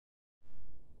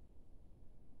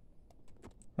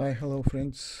Hi, hello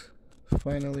friends.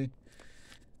 Finally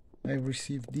I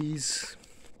received these.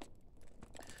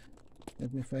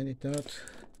 Let me find it out.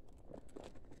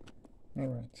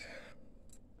 Alright,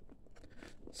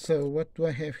 so what do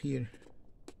I have here?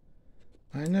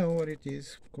 I know what it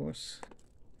is, of course.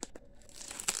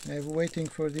 I've been waiting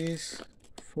for this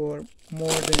for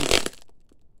more than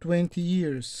 20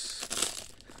 years.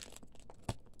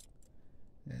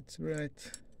 That's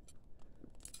right.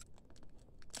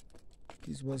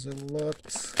 This was a lot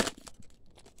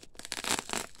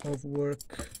of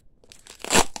work.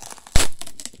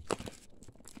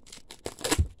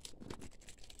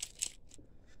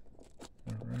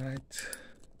 Alright,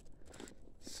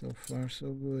 so far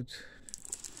so good.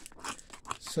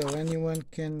 So anyone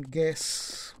can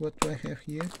guess what I have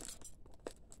here?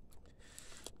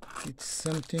 It's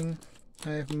something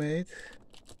I have made,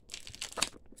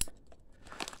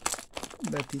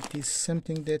 but it is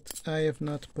something that I have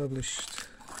not published,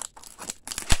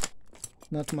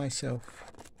 not myself.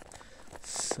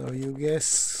 So you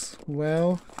guess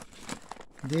well.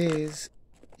 This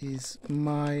is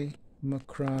my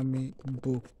macrame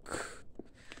book,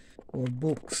 or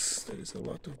books. There is a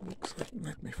lot of books.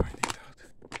 Let me find it out.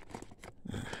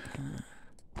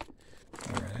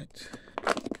 All right.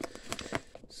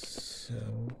 So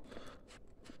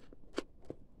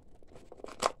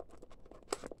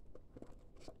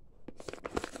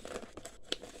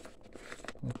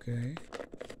okay.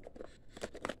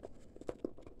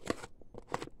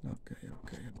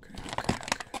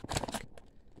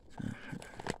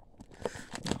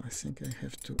 Now I think I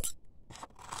have to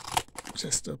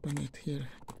just open it here,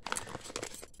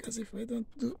 because if I don't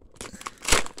do,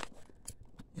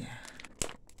 if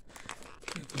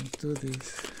I don't do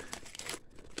this,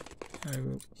 I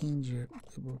will injure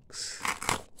the books.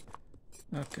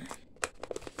 Okay,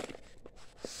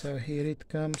 so here it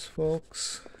comes,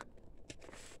 folks.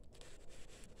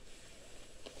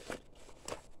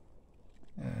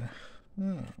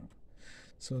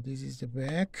 So this is the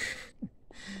back.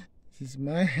 This is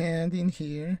my hand in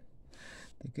here.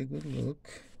 Take a good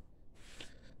look.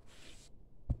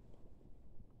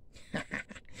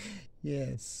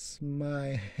 Yes,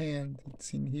 my hand,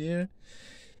 it's in here,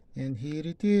 and here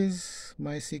it is,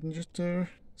 my signature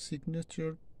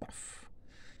puff.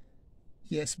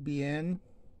 ESBN,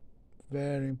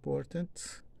 very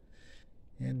important.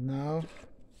 And now,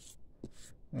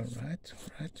 all right.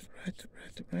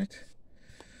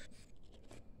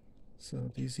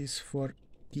 So this is for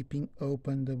keeping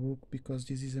open the book, because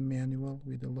this is a manual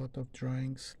with a lot of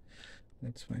drawings.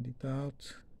 Let's find it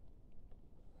out.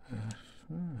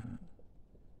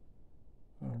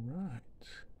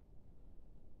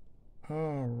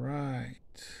 All right.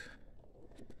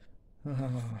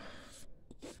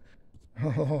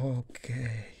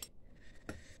 Okay.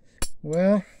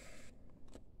 Well,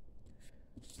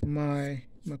 my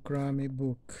macrame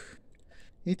book.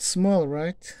 It's small,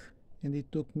 right? And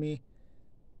it took me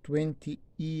 20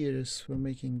 years for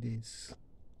making this.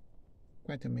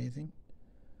 Quite amazing.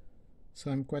 So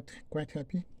I'm quite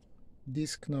happy.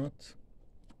 Disc knot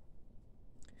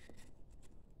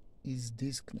is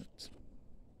disc knot.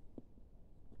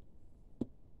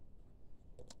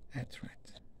 That's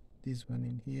right. This one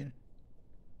in here.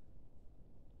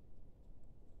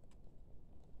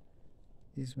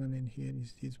 This one in here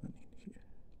is this one in here.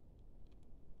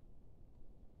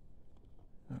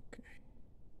 Okay.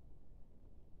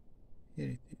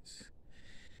 Here it is.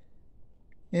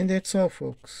 And that's all,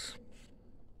 folks.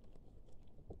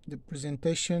 The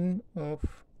presentation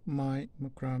of my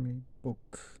macrame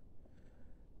book.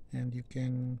 And you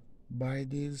can buy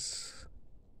this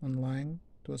online.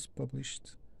 It was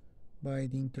published by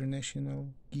the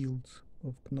International Guild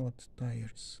of Knot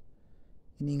Tyers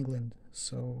in England.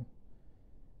 So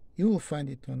you will find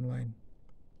it online.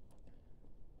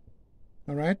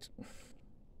 Alright.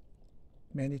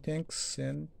 Many thanks,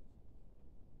 and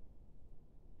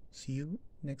see you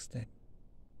next time.